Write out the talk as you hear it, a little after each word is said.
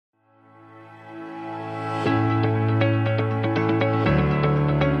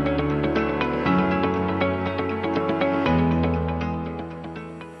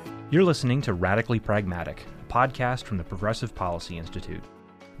You're listening to Radically Pragmatic, a podcast from the Progressive Policy Institute.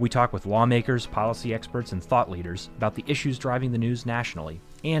 We talk with lawmakers, policy experts, and thought leaders about the issues driving the news nationally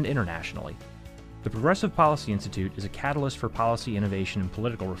and internationally. The Progressive Policy Institute is a catalyst for policy innovation and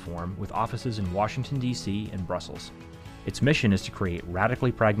political reform with offices in Washington, D.C. and Brussels. Its mission is to create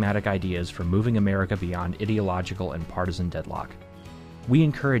radically pragmatic ideas for moving America beyond ideological and partisan deadlock. We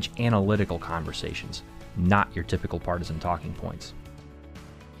encourage analytical conversations, not your typical partisan talking points.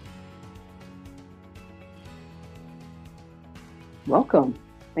 Welcome.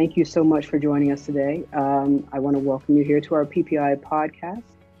 Thank you so much for joining us today. I want to welcome you here to our PPI podcast.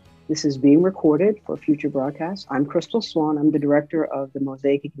 This is being recorded for future broadcasts. I'm Crystal Swan. I'm the director of the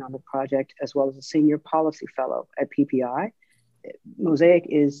Mosaic Economic Project, as well as a senior policy fellow at PPI. Mosaic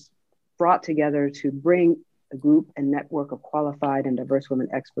is brought together to bring a group and network of qualified and diverse women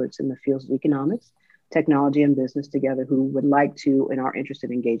experts in the fields of economics, technology, and business together who would like to and are interested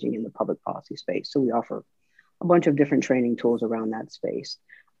in engaging in the public policy space. So we offer a bunch of different training tools around that space.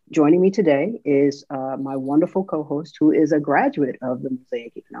 Joining me today is my wonderful co-host, who is a graduate of the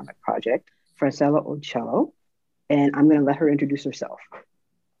Mosaic Economic Project, Francella Ocello, and I'm going to let her introduce herself.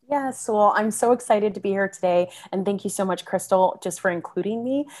 Yes, well, I'm so excited to be here today, and thank you so much, Crystal, just for including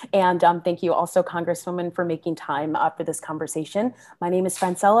me, and thank you also, Congresswoman, for making time for this conversation. My name is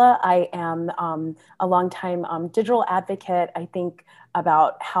Francella. I am a longtime digital advocate. I think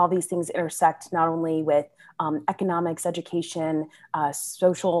about how these things intersect not only with economics, education,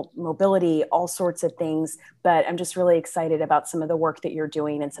 social mobility, all sorts of things, but I'm just really excited about some of the work that you're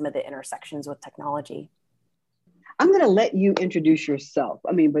doing and some of the intersections with technology. I'm going to let you introduce yourself.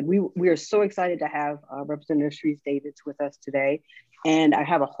 But we are so excited to have Representative Sharice Davids with us today. And I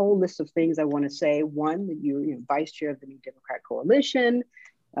have a whole list of things I want to say. One, that you're vice chair of the New Democrat Coalition,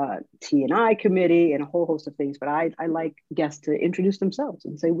 T&I committee, and a whole host of things. But I like guests to introduce themselves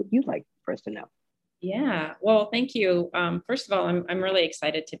and say what you'd like for us to know. Yeah, well, thank you. First of all, I'm really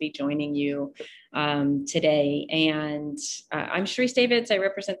excited to be joining you today. And I'm Sharice Davids. I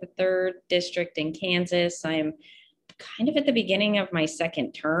represent the 3rd District in Kansas. I'm kind of at the beginning of my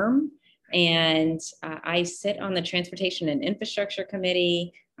 2nd term, and I sit on the Transportation and Infrastructure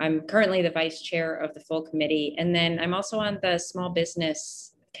Committee. I'm currently the vice chair of the full committee, and then I'm also on the Small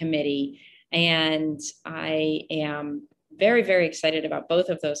Business Committee, and I am very, very excited about both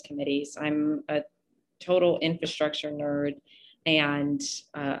of those committees. I'm a total infrastructure nerd, and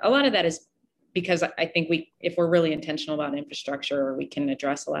a lot of that is because I think if we're really intentional about infrastructure, we can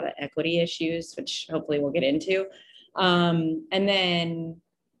address a lot of equity issues, which hopefully we'll get into. And then,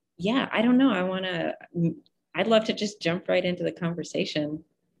 yeah, I don't know. I'd love to just jump right into the conversation,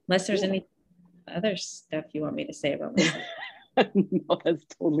 unless there's any other stuff you want me to say about myself. No, that's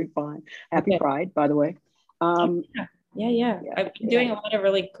totally fine. Happy Pride, by the way. Yeah. I've been doing a lot of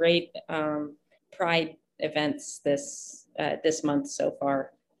really great Pride events this month so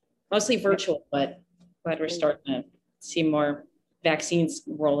far, mostly virtual, but we're starting to see more vaccines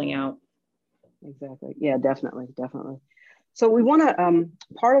rolling out. Exactly. Yeah, definitely. So we want to,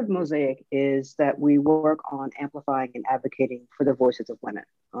 part of Mosaic is that we work on amplifying and advocating for the voices of women,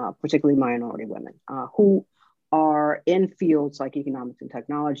 particularly minority women, who are in fields like economics and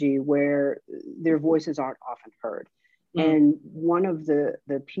technology where their voices aren't often heard. And one of the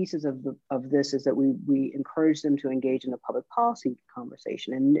pieces of this is that we encourage them to engage in the public policy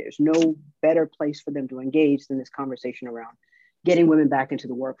conversation. And there's no better place for them to engage than this conversation around getting women back into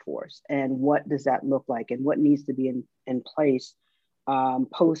the workforce. And what does that look like? And what needs to be in place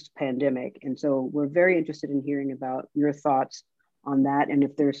post-pandemic? And so we're very interested in hearing about your thoughts on that. And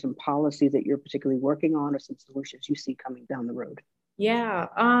if there's some policy that you're particularly working on or some solutions you see coming down the road. Yeah.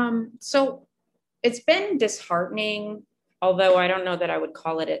 So it's been disheartening, although I don't know that I would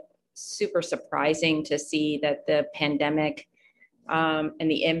call it super surprising to see that the pandemic and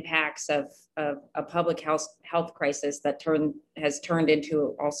the impacts of a public health crisis that has turned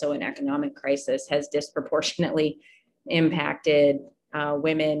into also an economic crisis has disproportionately impacted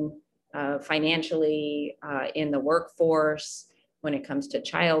women financially in the workforce, when it comes to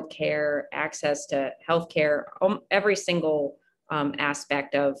childcare, access to healthcare. Every single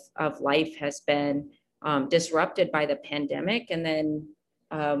aspect of life has been disrupted by the pandemic, and then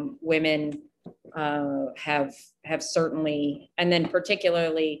women have certainly, and then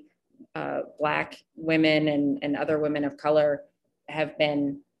particularly Black women and other women of color have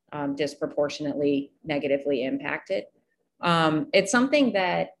been disproportionately negatively impacted. It's something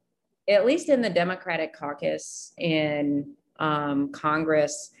that, at least in the Democratic caucus in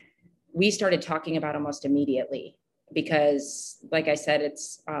Congress, we started talking about almost immediately, because, like I said,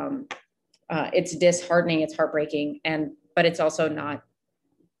 it's disheartening, it's heartbreaking, but it's also not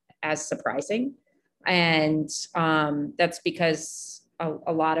as surprising. And that's because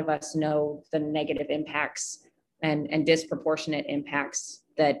a lot of us know the negative impacts and disproportionate impacts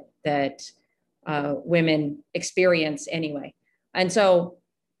that women experience anyway. And so,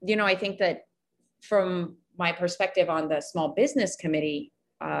 I think that from my perspective on the Small Business Committee,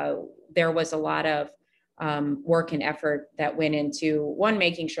 there was a lot of work and effort that went into, one,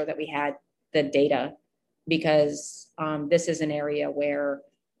 making sure that we had the data, because this is an area where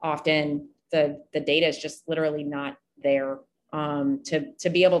often the data is just literally not there to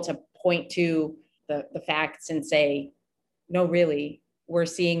be able to point to the facts and say, no, really, we're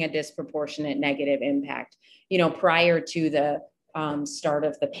seeing a disproportionate negative impact. Prior to the start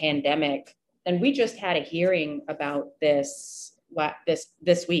of the pandemic, and we just had a hearing about this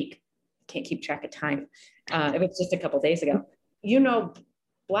week. Can't keep track of time. It was just a couple of days ago.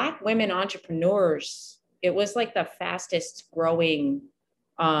 Black women entrepreneurs, it was like the fastest growing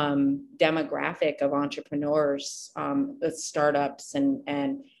demographic of entrepreneurs with startups,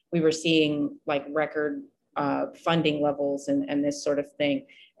 and we were seeing like record funding levels and this sort of thing.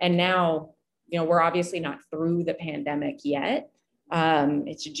 And now, we're obviously not through the pandemic yet.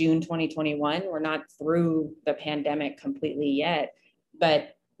 It's June 2021. We're not through the pandemic completely yet,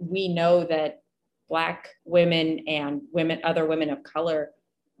 but we know that Black women and other women of color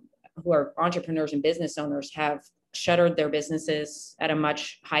who are entrepreneurs and business owners have shuttered their businesses at a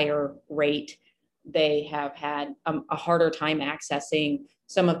much higher rate. They have had a harder time accessing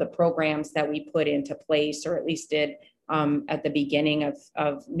some of the programs that we put into place, or at least did at the beginning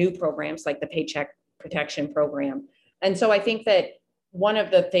of new programs like the Paycheck Protection Program. And so I think that one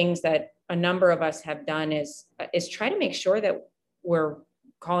of the things that a number of us have done is try to make sure that we're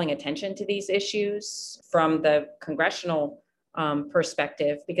calling attention to these issues from the congressional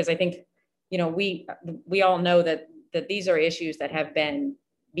perspective, because I think, we all know that these are issues that have been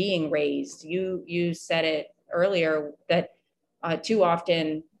being raised. You said it earlier that too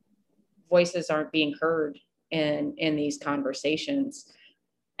often voices aren't being heard in these conversations.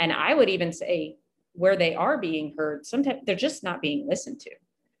 And I would even say where they are being heard, sometimes they're just not being listened to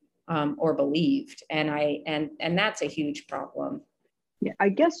or believed. And that's a huge problem. Yeah, I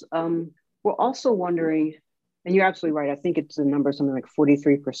guess we're also wondering, and you're absolutely right. I think it's a number, something like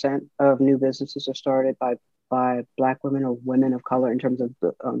 43% of new businesses are started by Black women or women of color in terms of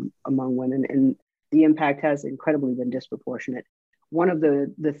among women. And the impact has incredibly been disproportionate. One of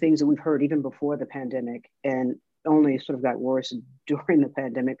the things that we've heard even before the pandemic, and only sort of got worse during the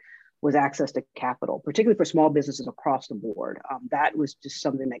pandemic, was access to capital, particularly for small businesses across the board. That was just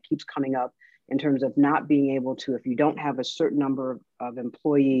something that keeps coming up in terms of not being able to, if you don't have a certain number of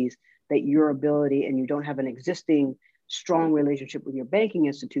employees, that your ability, and you don't have an existing strong relationship with your banking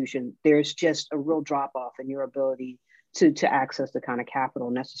institution, there's just a real drop off in your ability to access the kind of capital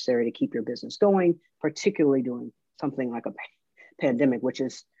necessary to keep your business going, particularly doing something like a pandemic, which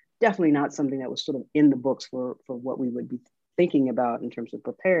is definitely not something that was sort of in the books for what we would be thinking about in terms of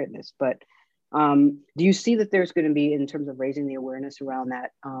preparedness. But do you see that there's going to be, in terms of raising the awareness around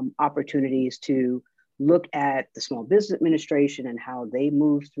that, opportunities to look at the Small Business Administration and how they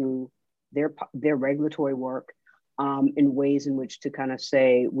move through their regulatory work in ways in which to kind of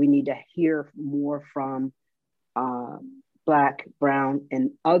say, we need to hear more from Black, Brown,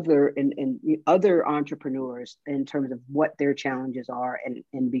 and other entrepreneurs in terms of what their challenges are,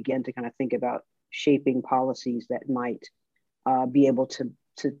 and begin to kind of think about shaping policies that might be able to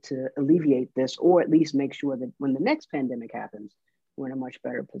alleviate this, or at least make sure that when the next pandemic happens, we're in a much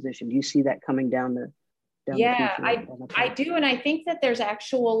better position. Do you see that coming down the Yeah, I do. And I think that there's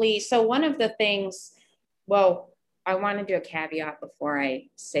actually, so one of the things, well, I want to do a caveat before I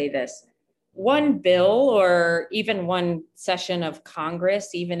say this. One bill or even one session of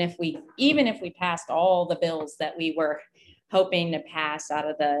Congress, even if we passed all the bills that we were hoping to pass out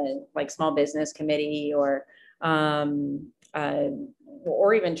of the Small Business Committee or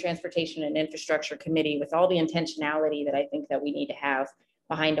even Transportation and Infrastructure Committee, with all the intentionality that I think that we need to have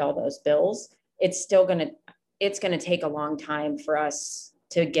behind all those bills, it's going to take a long time for us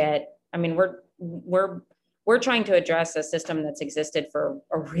to get. I mean, we're trying to address a system that's existed for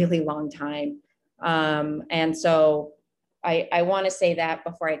a really long time. And so I want to say that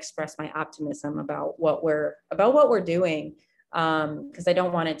before I express my optimism about what we're doing, because I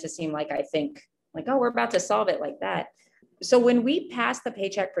don't want it to seem like I think oh, we're about to solve it like that. So when we passed the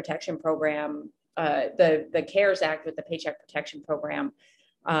Paycheck Protection Program, the CARES Act with the Paycheck Protection Program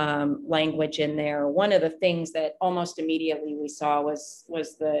language in there, one of the things that almost immediately we saw was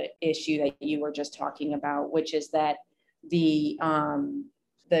the issue that you were just talking about, which is that the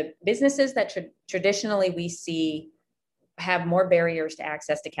businesses that traditionally we see have more barriers to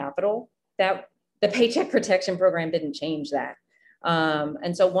access to capital. That the Paycheck Protection Program didn't change that.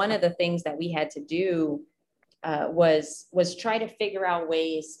 And so one of the things that we had to do was try to figure out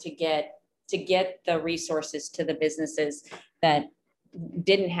ways to get the resources to the businesses that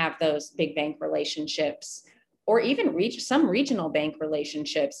didn't have those big bank relationships, or even some regional bank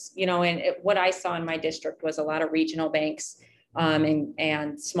relationships. And what I saw in my district was a lot of regional banks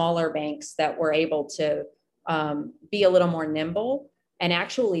and smaller banks that were able to be a little more nimble and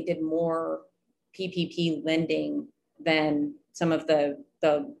actually did more PPP lending than some of the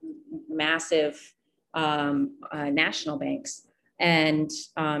massive national banks. And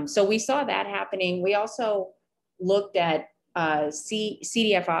so we saw that happening. We also looked at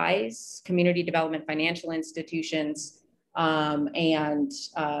CDFIs, Community Development Financial Institutions, and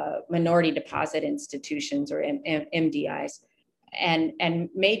Minority Deposit Institutions, or MDIs, and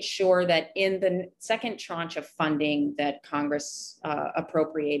made sure that in the second tranche of funding that Congress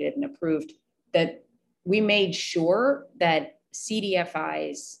appropriated and approved, that we made sure that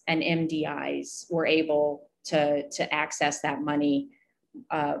CDFIs and MDIs were able to access that money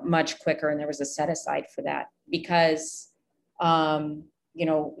much quicker. And there was a set aside for that because,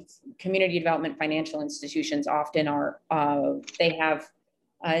 community development financial institutions often they have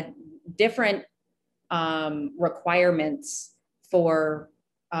different requirements for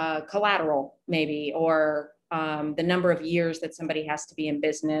collateral, maybe, or the number of years that somebody has to be in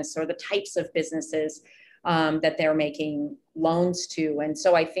business, or the types of businesses that they're making loans to. And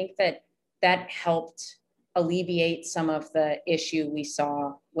so I think that helped alleviate some of the issue we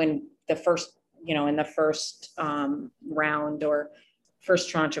saw when the first, in the first round or first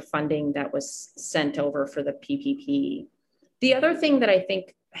tranche of funding that was sent over for the PPP. The other thing that I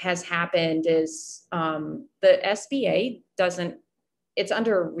think has happened is the SBA it's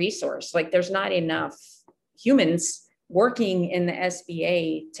under-resourced. Like, there's not enough humans working in the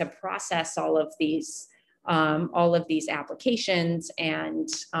SBA to process all of these applications. And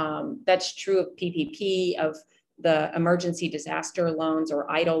that's true of PPP, of the emergency disaster loans or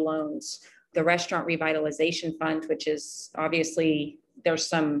EIDL loans, the Restaurant Revitalization Fund, which is obviously, there's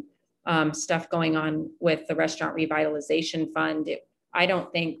some stuff going on with the Restaurant Revitalization Fund. I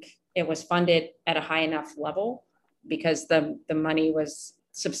don't think it was funded at a high enough level because the money was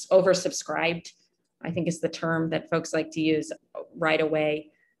oversubscribed, I think is the term that folks like to use, right away.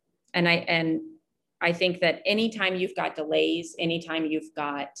 And I think that anytime you've got delays, anytime you've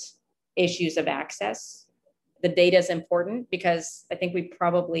got issues of access, the data is important, because I think we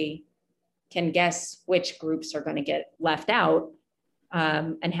probably can guess which groups are going to get left out,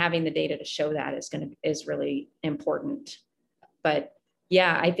 and having the data to show that is really important. But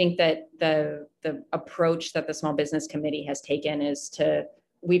yeah, I think that the approach that the Small Business Committee has taken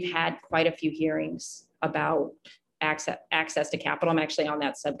we've had quite a few hearings about access to capital. I'm actually on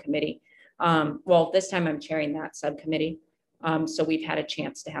that subcommittee. Well, this time I'm chairing that subcommittee. So we've had a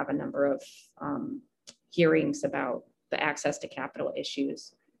chance to have a number of hearings about the access to capital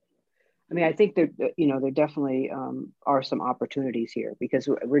issues. I mean, I think there definitely are some opportunities here, because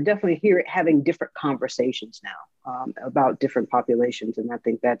we're definitely here having different conversations now about different populations, and I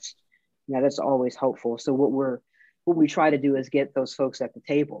think that's always helpful. So what we try to do is get those folks at the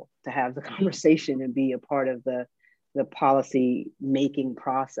table to have the conversation and be a part of the policy making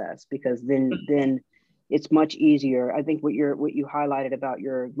process, because then it's much easier. I think what you highlighted about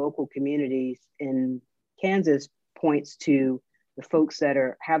your local communities in Kansas points to the folks that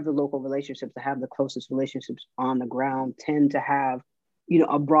have the local relationships, that have the closest relationships on the ground, tend to have,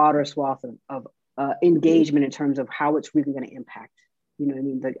 a broader swath of engagement in terms of how it's really going to impact.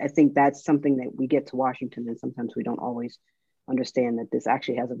 I think that's something that we get to Washington, and sometimes we don't always understand that this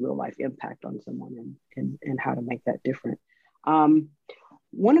actually has a real life impact on someone, and how to make that different.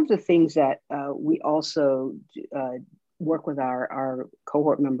 One of the things that we also work with our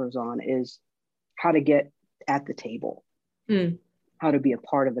cohort members on is how to get at the table, how to be a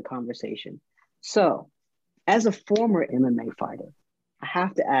part of the conversation. So as a former MMA fighter, I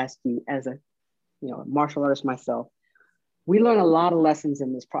have to ask you, as a martial artist myself, we learn a lot of lessons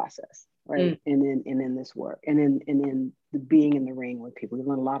in this process, right? And in this work, and in being in the ring with people. You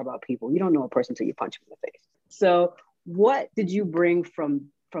learn a lot about people. You don't know a person until you punch them in the face. So what did you bring from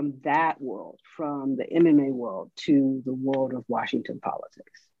that world, from the MMA world, to the world of Washington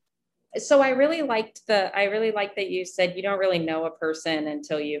politics? So I really liked that you said you don't really know a person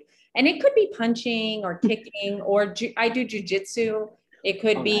until and it could be punching or kicking, or I do jujitsu. It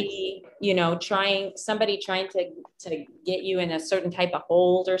could be, nice. Somebody trying to get you in a certain type of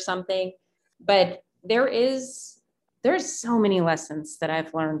hold or something. But there's so many lessons that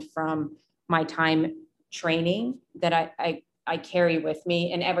I've learned from my time training that I carry with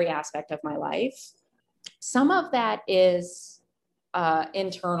me in every aspect of my life. Some of that is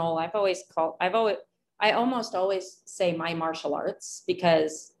internal. I almost always say my martial arts,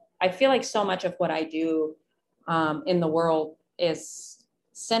 because I feel like so much of what I do in the world is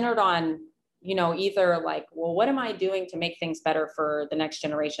centered on, either like, well, what am I doing to make things better for the next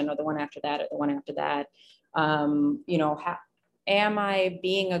generation, or the one after that, or the one after that? How am I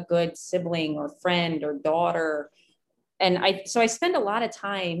being a good sibling or friend or daughter? And so I spend a lot of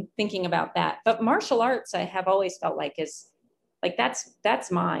time thinking about that. But martial arts, I have always felt like is like,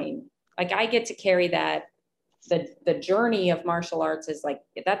 that's mine. Like I get to carry that. The journey of martial arts is like,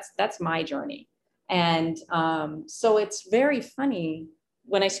 that's my journey. And so it's very funny.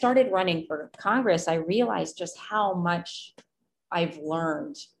 When I started running for Congress, I realized just how much I've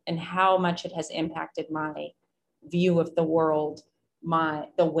learned and how much it has impacted my view of the world,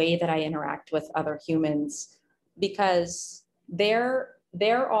 the way that I interact with other humans, because there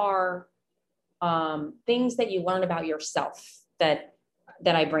are things that you learn about yourself that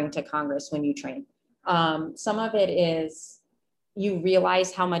I bring to Congress when you train. Some of it is you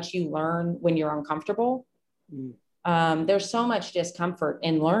realize how much you learn when you're uncomfortable. There's so much discomfort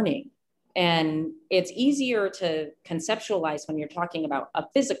in learning, and it's easier to conceptualize when you're talking about a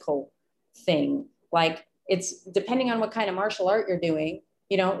physical thing. Like, it's depending on what kind of martial art you're doing,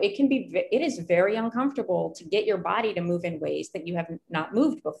 it is very uncomfortable to get your body to move in ways that you have not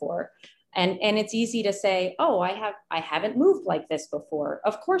moved before. And it's easy to say, oh, I haven't moved like this before.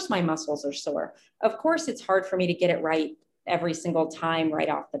 Of course, my muscles are sore. Of course, it's hard for me to get it right every single time right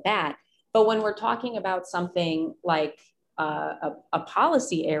off the bat. But when we're talking about something like a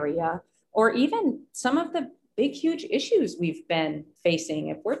policy area, or even some of the big, huge issues we've been facing,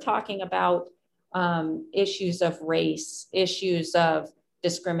 if we're talking about issues of race, issues of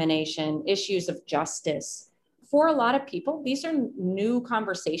discrimination, issues of justice, for a lot of people, these are new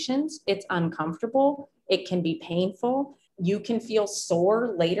conversations. It's uncomfortable. It can be painful. You can feel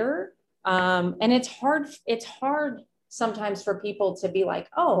sore later. And it's hard sometimes for people to be like,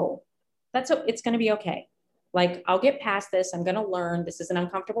 oh, it's going to be okay. Like, I'll get past this. I'm going to learn. This is an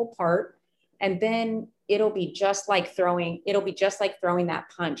uncomfortable part. And then it'll be just like throwing that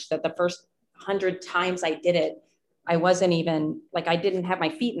punch that the first 100 times I did it, I wasn't even like, I didn't have my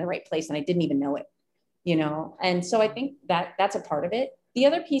feet in the right place and I didn't even know it. And so I think that's a part of it. The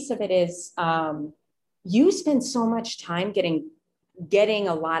other piece of it is you spend so much time getting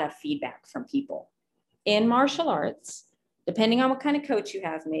a lot of feedback from people in martial arts, depending on what kind of coach you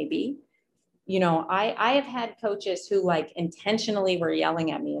have, maybe. I have had coaches who like intentionally were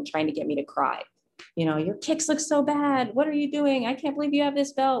yelling at me and trying to get me to cry. Your kicks look so bad. What are you doing? I can't believe you have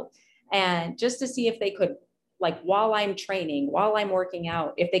this belt. And just to see if they could, like, while I'm training, while I'm working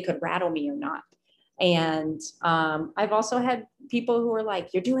out, if they could rattle me or not. And I've also had people who are like,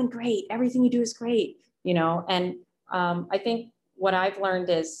 you're doing great. Everything you do is great, and I think what I've learned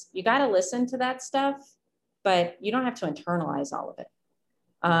is you got to listen to that stuff, but you don't have to internalize all of it.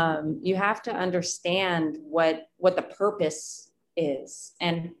 You have to understand what the purpose is.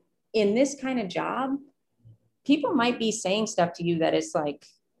 And in this kind of job, people might be saying stuff to you that is like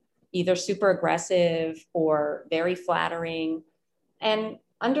either super aggressive or very flattering, and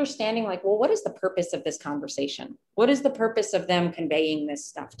understanding like, well, what is the purpose of this conversation? What is the purpose of them conveying this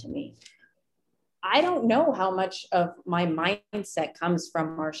stuff to me? I don't know how much of my mindset comes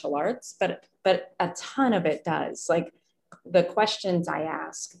from martial arts, but a ton of it does. Like the questions I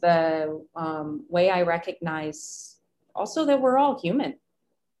ask, the way I recognize also that we're all human.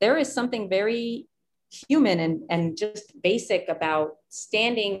 There is something very human and just basic about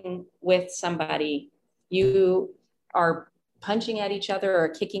standing with somebody. You are punching at each other or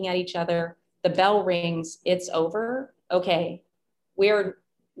kicking at each other. The bell rings, it's over. Okay, we're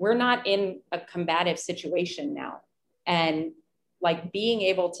not in a combative situation now. And like being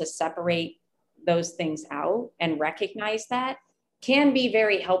able to separate those things out and recognize that can be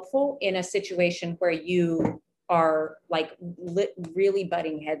very helpful in a situation where you are like really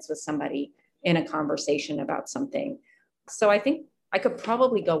butting heads with somebody in a conversation about something. So I think I could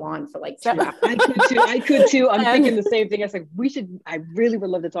probably go on for like 2 hours. I could too. I'm thinking the same thing. I was like, I really would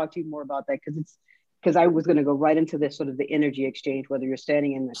love to talk to you more about that, because I was going to go right into this sort of the energy exchange, whether you're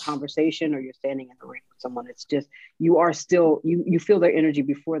standing in a conversation or you're standing in the ring with someone. It's just, you are still, you feel their energy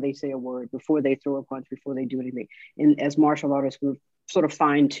before they say a word, before they throw a punch, before they do anything. And as martial artists, we're sort of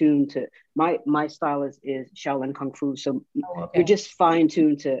fine-tuned to, my style is Shaolin Kung Fu. So you're just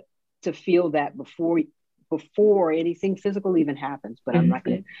fine-tuned to feel that before before anything physical even happens. But I'm not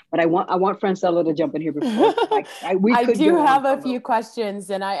going to. But I want Francella to jump in here before I do have a few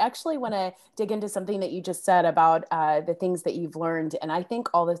questions, and I actually want to dig into something that you just said about the things that you've learned. And I think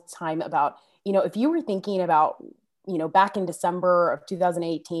all the time about, if you were thinking about, back in December of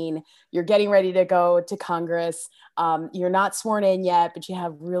 2018, you're getting ready to go to Congress. You're not sworn in yet, but you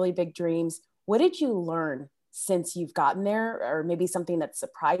have really big dreams. What did you learn since you've gotten there, or maybe something that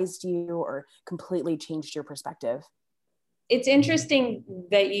surprised you or completely changed your perspective? It's interesting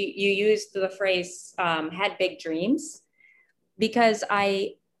that you used the phrase had big dreams, because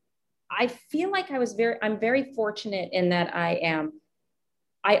I feel like I'm very fortunate in that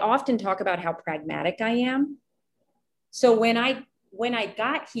I often talk about how pragmatic I am. So when I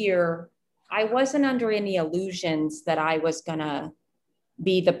got here, I wasn't under any illusions that I was gonna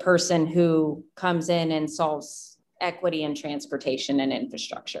be the person who comes in and solves equity and transportation and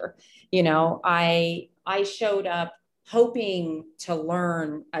infrastructure. I showed up hoping to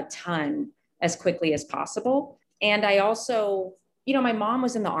learn a ton as quickly as possible. And I also, my mom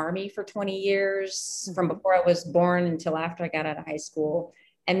was in the Army for 20 years, from before I was born until after I got out of high school.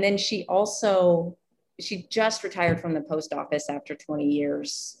 And then she just retired from the post office after 20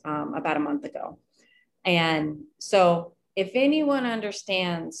 years, about a month ago. And so if anyone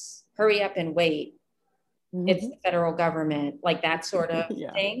understands hurry up and wait, it's the federal government, like that sort of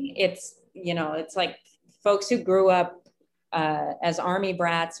thing. It's, it's like folks who grew up as Army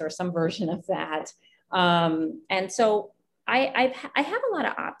brats or some version of that. And so I have a lot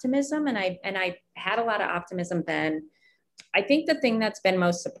of optimism, and I had a lot of optimism then. I think the thing that's been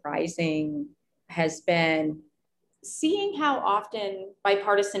most surprising has been seeing how often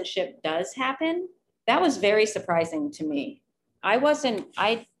bipartisanship does happen. That was very surprising to me. I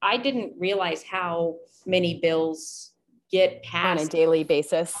didn't realize how many bills get passed on a daily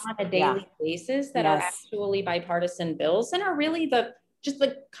basis that are actually bipartisan bills, and are really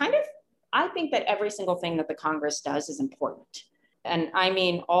I think that every single thing that the Congress does is important. And I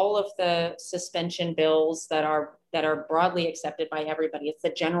mean, all of the suspension bills that are broadly accepted by everybody, it's the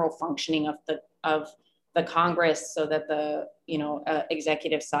general functioning of the Congress, so that the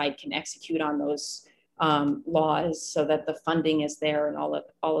executive side can execute on those laws, so that the funding is there, and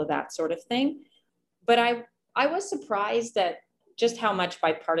all of that sort of thing. But I was surprised at just how much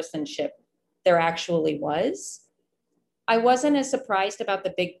bipartisanship there actually was. I wasn't as surprised about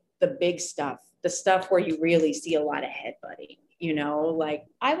the big stuff, the stuff where you really see a lot of headbutting. Like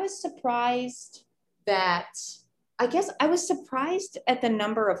I was surprised at the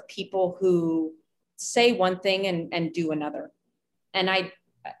number of people who say one thing and do another. And I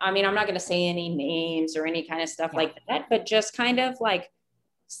mean, I'm not going to say any names or any kind of stuff like that, but just kind of like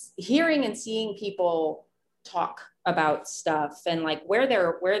hearing and seeing people talk about stuff and like where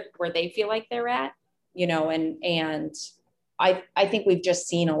they feel like they're at, and I think we've just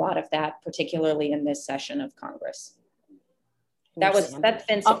seen a lot of that, particularly in this session of Congress. That's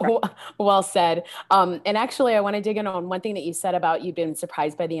been well said. And actually, I want to dig in on one thing that you said about you've been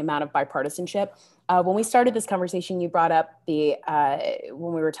surprised by the amount of bipartisanship. When we started this conversation, you brought up when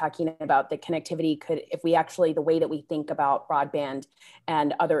we were talking about the connectivity the way that we think about broadband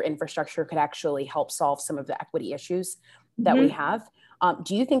and other infrastructure could actually help solve some of the equity issues that we have.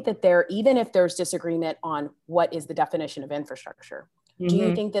 Do you think that even if there's disagreement on what is the definition of infrastructure, do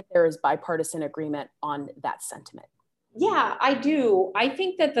you think that there is bipartisan agreement on that sentiment? Yeah, I do. I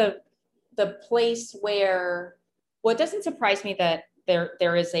think that the place where, it doesn't surprise me that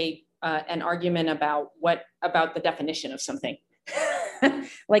there is an argument about the definition of something.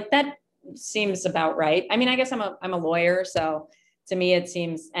 Like that seems about right. I mean, I guess I'm a lawyer, so to me it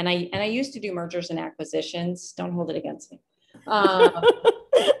seems, and I used to do mergers and acquisitions. Don't hold it against me.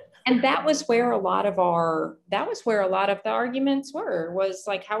 And that was where a lot of the arguments was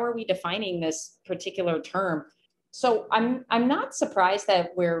like, how are we defining this particular term? So I'm not surprised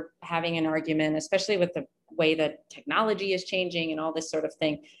that we're having an argument, especially with the way that technology is changing and all this sort of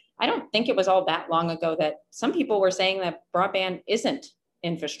thing. I don't think it was all that long ago that some people were saying that broadband isn't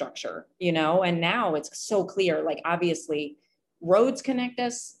infrastructure, and now it's so clear, like obviously roads connect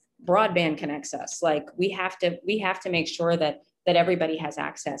us, broadband connects us. Like we have to make sure that everybody has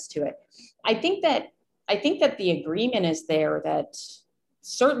access to it. I think that the agreement is there that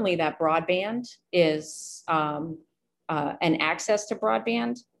certainly that broadband is and access to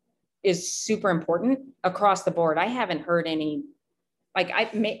broadband is super important across the board. I haven't heard any,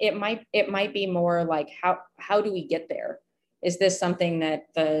 it might be more like how do we get there? Is this something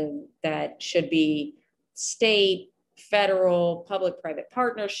that should be state, federal, public-private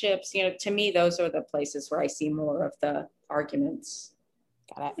partnerships? To me, those are the places where I see more of the arguments.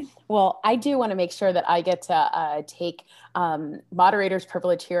 Got it. Well, I do want to make sure that I get to take moderator's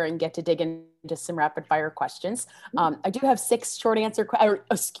privilege here and get to dig into some rapid fire questions. I do have 6 short answer,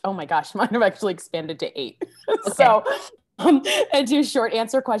 oh my gosh, mine have actually expanded to 8. Okay. So and 2 short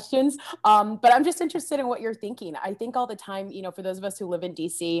answer questions. But I'm just interested in what you're thinking. I think all the time, for those of us who live in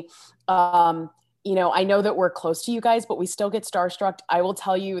DC, I know that we're close to you guys, but we still get starstruck. I will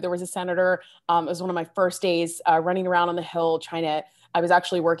tell you, there was a senator, it was one of my first days running around on the Hill I was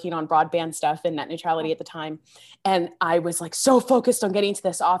actually working on broadband stuff and net neutrality at the time. And I was like so focused on getting to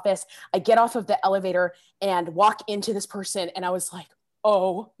this office. I get off of the elevator and walk into this person. And I was like,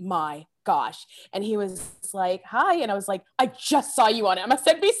 oh my gosh. And he was like, hi. And I was like, I just saw you on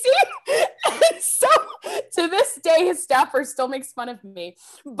MSNBC. And so to this day, his staffer still makes fun of me.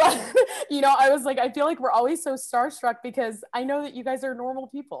 But, I was like, I feel like we're always so starstruck because I know that you guys are normal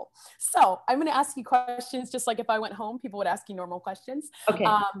people. So I'm going to ask you questions just like if I went home, people would ask you normal questions. Okay.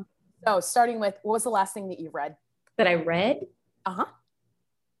 So starting with, what was the last thing that you read? That I read? Uh-huh.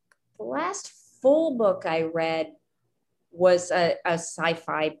 The last full book I read was a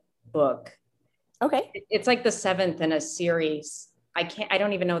sci-fi book. Okay. It's like the 7th in a series. I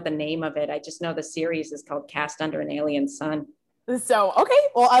don't even know the name of it. I just know the series is called Cast Under an Alien Sun. So, okay.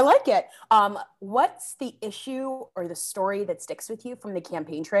 Well, I like it. What's the issue or the story that sticks with you from the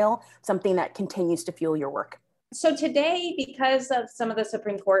campaign trail? Something that continues to fuel your work? So today, because of some of the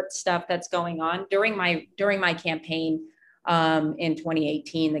Supreme Court stuff that's going on during my campaign in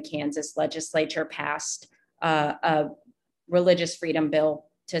 2018, the Kansas legislature passed a religious freedom bill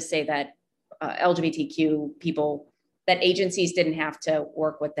to say that LGBTQ people, that agencies didn't have to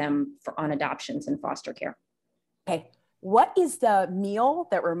work with them on adoptions and foster care. Okay. What is the meal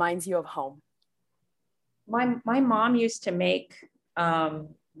that reminds you of home? My mom used to make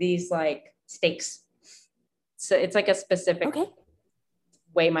these like steaks. So it's like a specific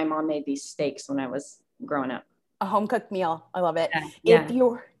way my mom made these steaks when I was growing up. A home cooked meal. I love it. Yeah.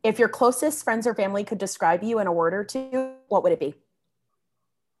 If your closest friends or family could describe you in a word or 2, what would it be?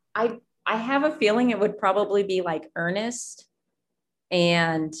 I have a feeling it would probably be like earnest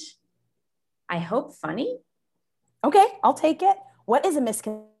and I hope funny. Okay, I'll take it. What is a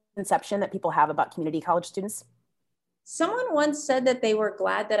misconception that people have about community college students? Someone once said that they were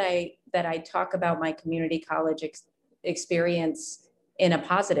glad that I talk about my community college experience in a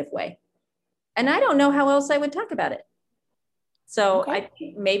positive way. And I don't know how else I would talk about it. So I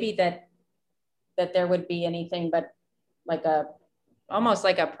think maybe that there would be anything but like almost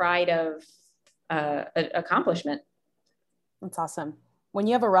like a pride of accomplishment. That's awesome. When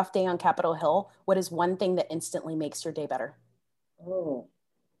you have a rough day on Capitol Hill, what is one thing that instantly makes your day better? Oh,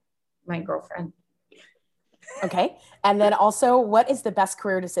 my girlfriend. Okay. And then also, what is the best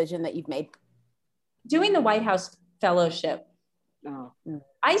career decision that you've made? Doing the White House Fellowship. Oh.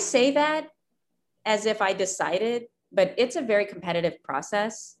 I say that as if I decided, but it's a very competitive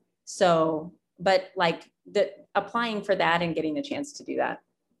process. So, but like applying for that and getting the chance to do that.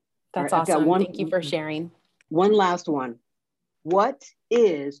 That's awesome. Thank you for sharing. One last one. What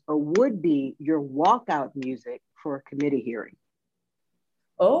is or would be your walkout music for a committee hearing?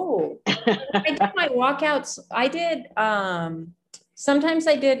 Oh, I did my walkouts. I did, sometimes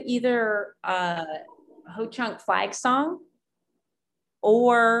I did either Ho Chunk flag song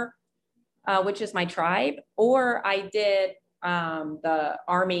or, which is my tribe, or I did the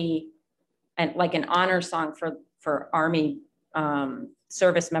Army and like an honor song for Army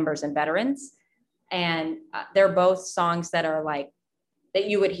service members and veterans. And they're both songs that are like, that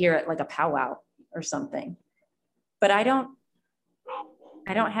you would hear at like a powwow or something. But I don't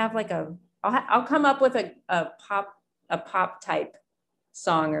have like I'll come up with a pop type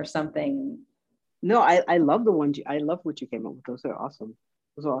song or something. No, I love the ones, I love what you came up with. Those are awesome.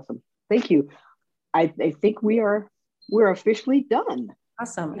 Those are awesome. Thank you. I think we're officially done.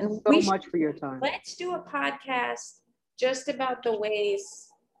 Awesome. Thank you so much for your time. Let's do a podcast just about the ways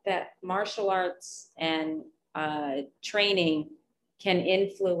that martial arts and training can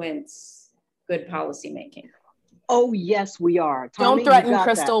influence good policymaking. Oh, yes, we are. Tommy, don't threaten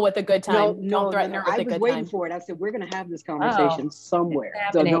Crystal with a good time. Don't threaten her with a good time. I was waiting for it. I said, we're going to have this conversation somewhere.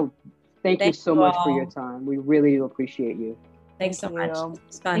 So no, thank you so much for your time. We really do appreciate you. Thanks so much.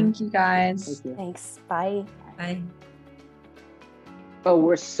 It's fun. Thank you, guys. Thank you. Thanks. Bye. Bye. Oh,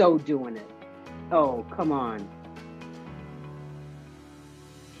 we're so doing it. Oh, come on.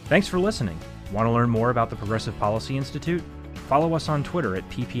 Thanks for listening. Want to learn more about the Progressive Policy Institute? Follow us on Twitter at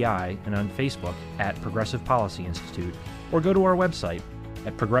PPI and on Facebook at Progressive Policy Institute, or go to our website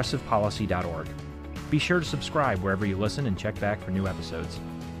at progressivepolicy.org. Be sure to subscribe wherever you listen and check back for new episodes.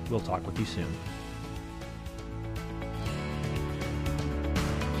 We'll talk with you soon.